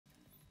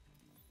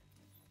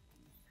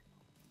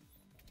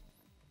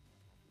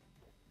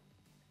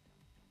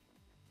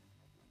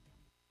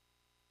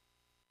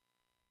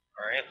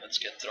Alright, let's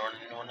get thrown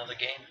into another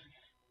game.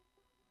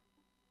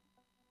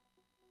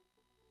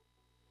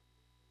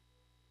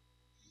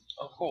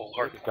 Oh cool,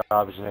 hard.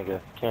 Garbage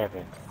nigga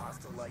camping.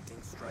 Hostile lightning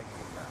strike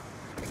inbound.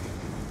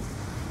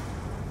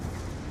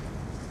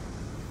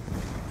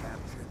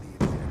 Capture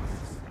the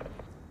objectives.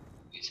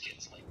 These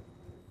kids like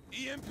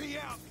EMP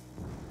out.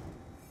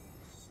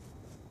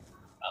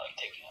 I like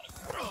taking out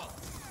a girl.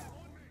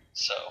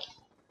 So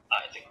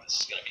I think this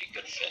is gonna be a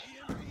good fit.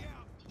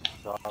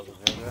 Garbage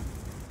nigga.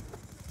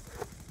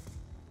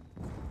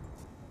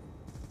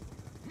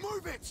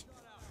 Move it.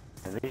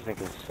 And these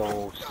niggas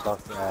so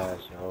suck ass,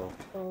 yo.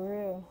 For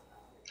real.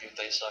 If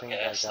they suck Think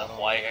ass, like then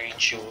that why on-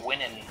 aren't you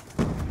winning?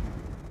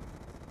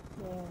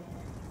 Yeah.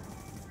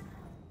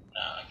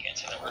 Nah, I can't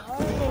say that word.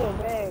 Oh,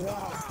 bag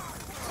out.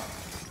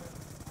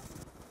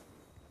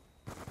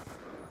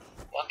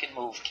 Fucking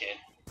move, kid.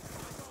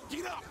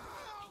 Get up.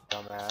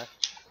 Dumbass.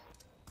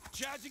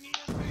 Charging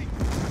EMP.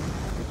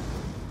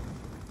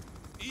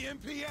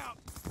 EMP out.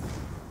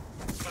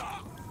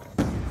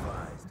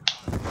 Advised.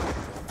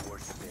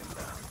 Warship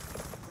inbound.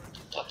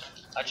 Look,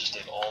 I just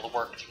did all the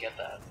work to get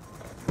that.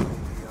 Be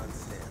on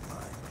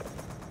standby.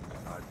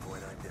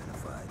 Hardpoint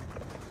identified.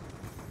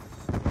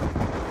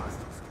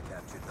 Hostiles have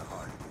captured the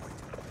hardpoint.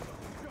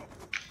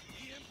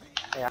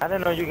 Hey, I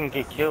didn't know you can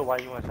get killed while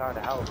you inside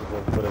the house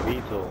with a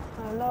V-tool.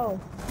 I know.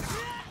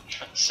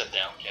 Sit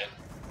down, kid.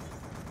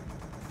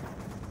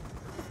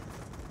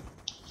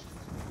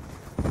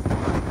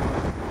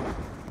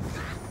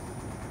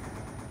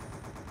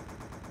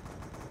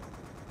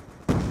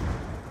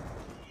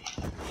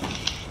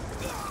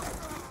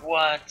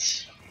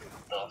 What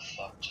the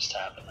fuck just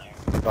happened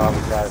there?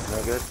 Garbage ass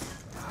niggas.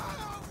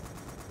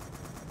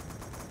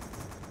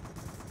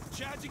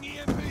 Charging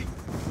EMP.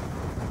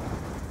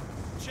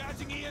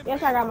 Charging EMP.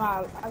 Yes, I got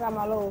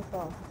my low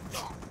stuff.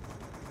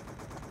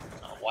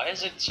 Why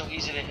is it so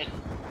easy to hit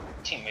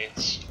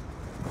teammates?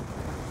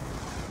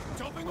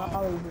 Jumping I off.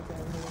 always do that,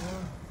 you know.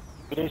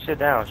 Shoot this shit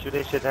down. Shoot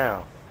this shit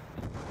down.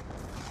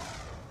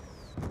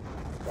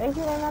 They shoot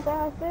ain't not that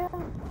high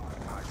still?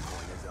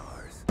 Hardpoint is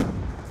ours.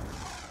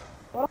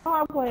 What a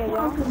hard point,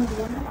 y'all.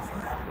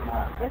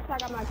 Yes, I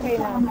got my K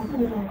now.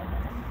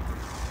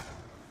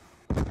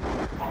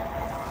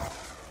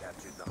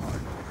 Captured the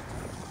hardpoint.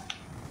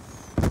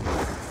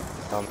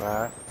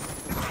 Dumbass.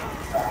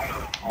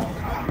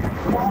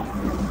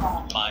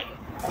 Mine.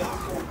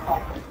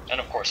 And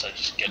of course I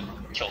just get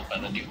killed by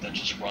the dude that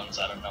just runs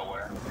out of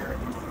nowhere.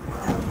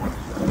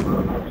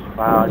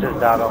 Wow, I just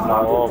died off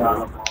my wall,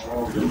 bro.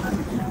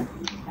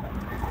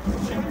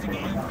 Charging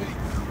EMP.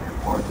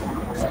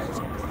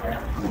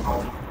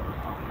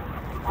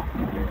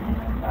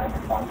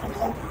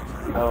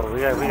 Oh,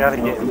 we gotta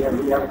get.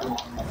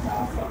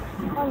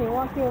 Only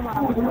one kill my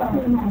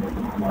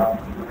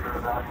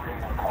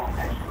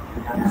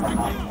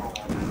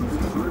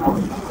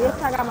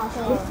Yes, I got my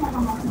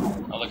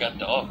son. Oh, they got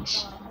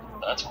dogs.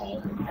 That's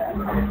cool.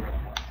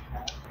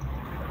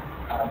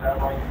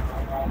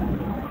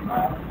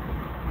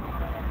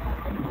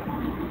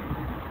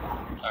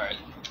 Alright.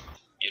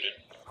 Muted.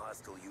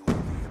 Hostile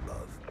UAV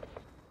above.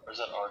 Or is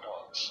that our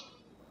dogs?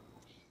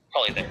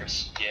 Probably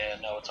theirs. Yeah,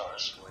 no, it's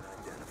ours. Point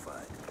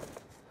identified.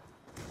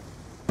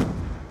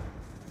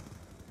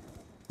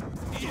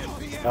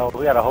 EMP No,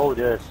 we gotta hold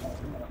this.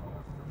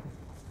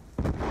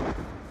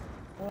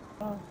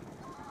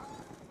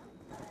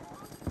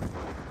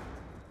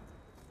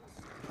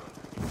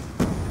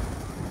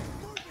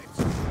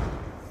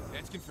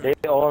 That's confirmed.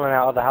 They all in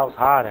that other house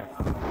hiding.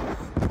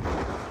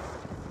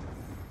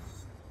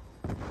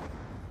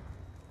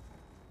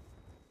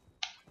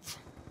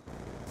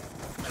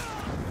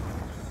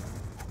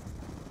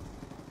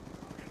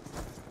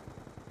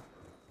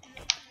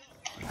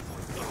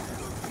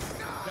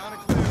 Down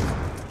and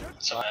clear.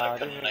 Somehow I Wow,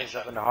 cut these a knife niggas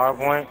up out. in the hard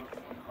point.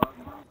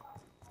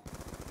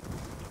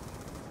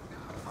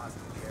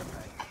 Hostile care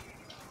package.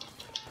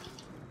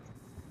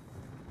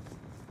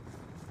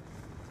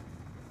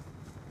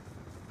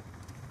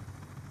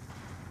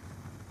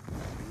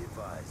 Be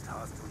advised,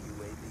 hostile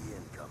UAV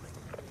incoming.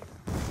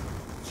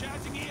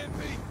 Charging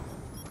EMP.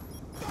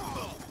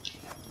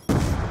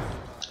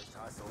 Advised,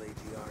 hostile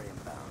AGR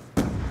inbound.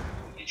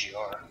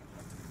 EGR.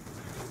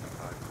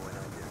 Hardpoint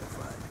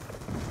identified.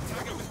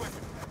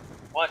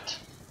 What?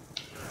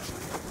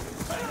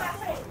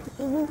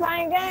 This is the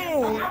same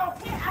game.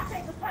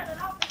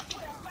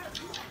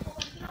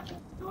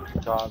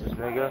 Garbage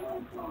nigga.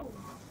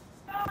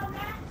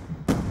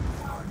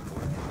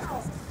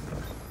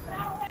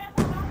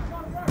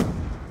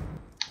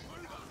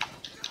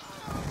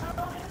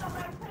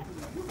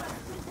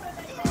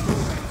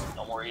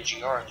 No more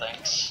EGR,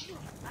 thanks.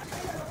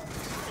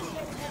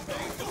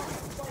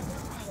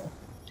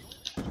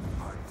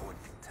 Hardpoint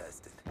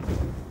contested.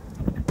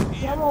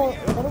 Come on,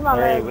 what is my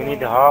Hey, last we name? need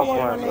the hard Come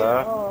on, point, my bro.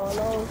 name. Oh,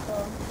 low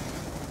stuff.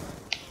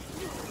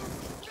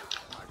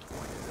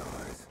 Hardpoint is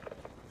ours.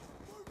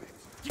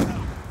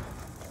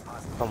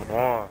 Come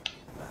on.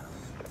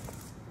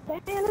 Damn,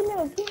 this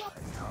nigga keep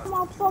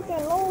my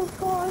fucking low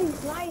score. He's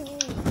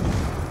sniping.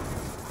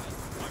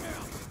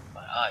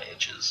 My eye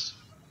itches.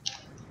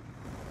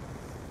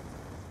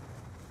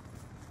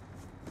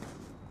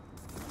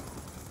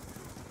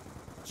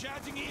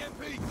 Charging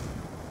EMP.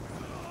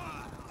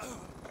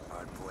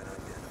 Hardpoint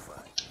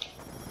identified.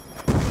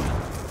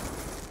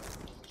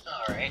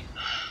 Alright.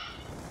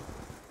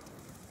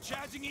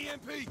 Charging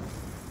EMP.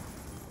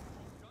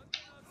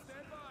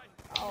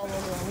 Oh,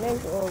 we're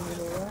next over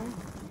there.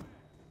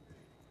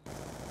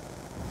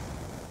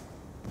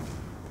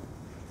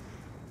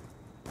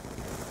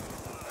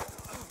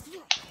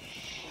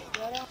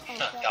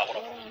 Got one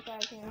of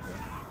them.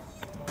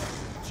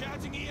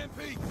 Charging EMP.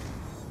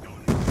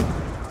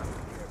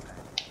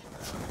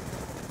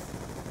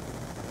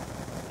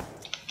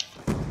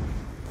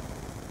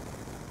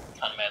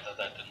 Kinda mad that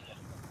that didn't hit.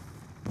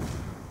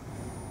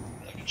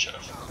 I think it should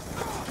have.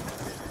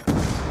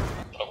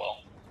 But oh well.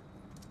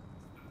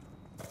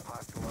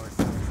 Hostile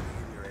RCXD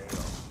in your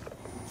AO.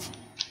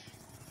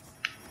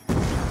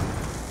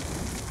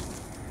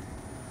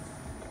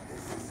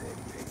 This is it.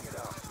 Pick it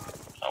up.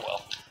 Oh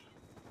well.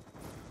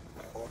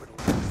 Orbital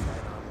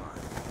site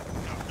online.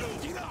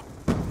 Get up.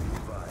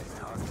 Advised,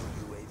 hostile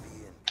UAV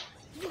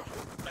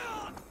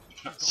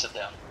incoming. Sit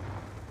down.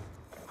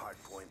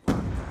 Hardpoint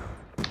locked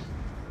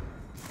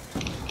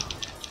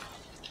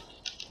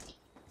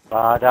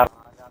I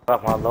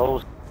got my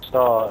low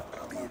star.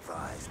 down. Be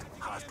advised,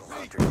 hostile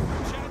hunter.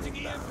 Charging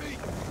EMP.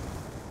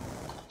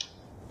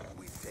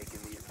 We've taken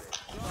the advantage.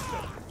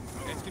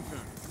 That's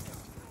confirmed.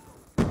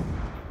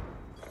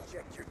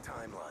 Check your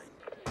timeline.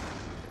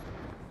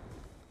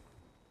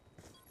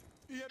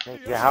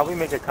 Nigga, how we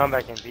make a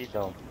comeback and beat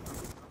them?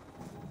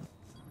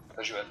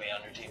 Because you had me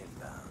on your team.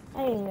 Inbound.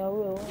 I ain't know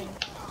we'll win.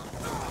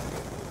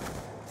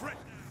 Threat.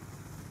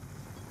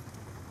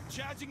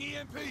 Charging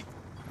EMP.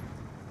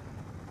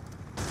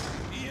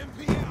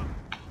 EMP out.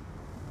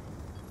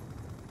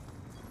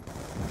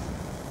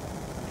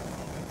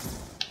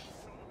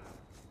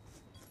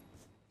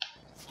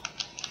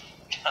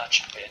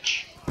 Gotcha,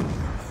 bitch.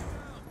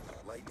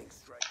 Lightning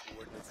strike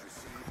coordinates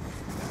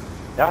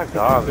received. Y'all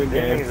garbage.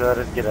 They let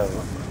us get a.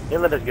 They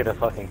let us get a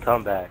fucking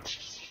comeback.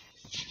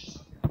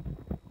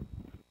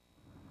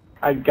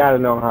 I gotta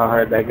know how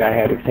hard that guy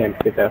had to camp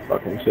to get that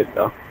fucking shit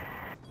though.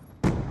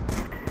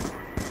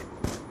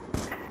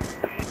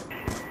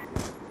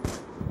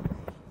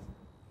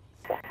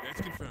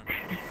 That's confirmed.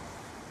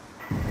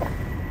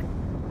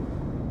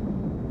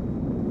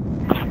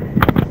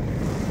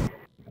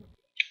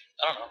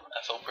 I don't know.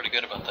 I felt pretty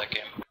good about that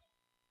game.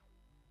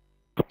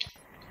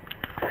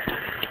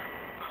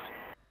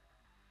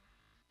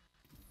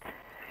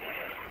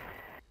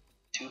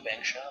 Two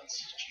bank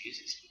shots?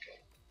 Jesus,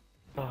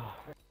 okay.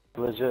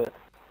 Legit.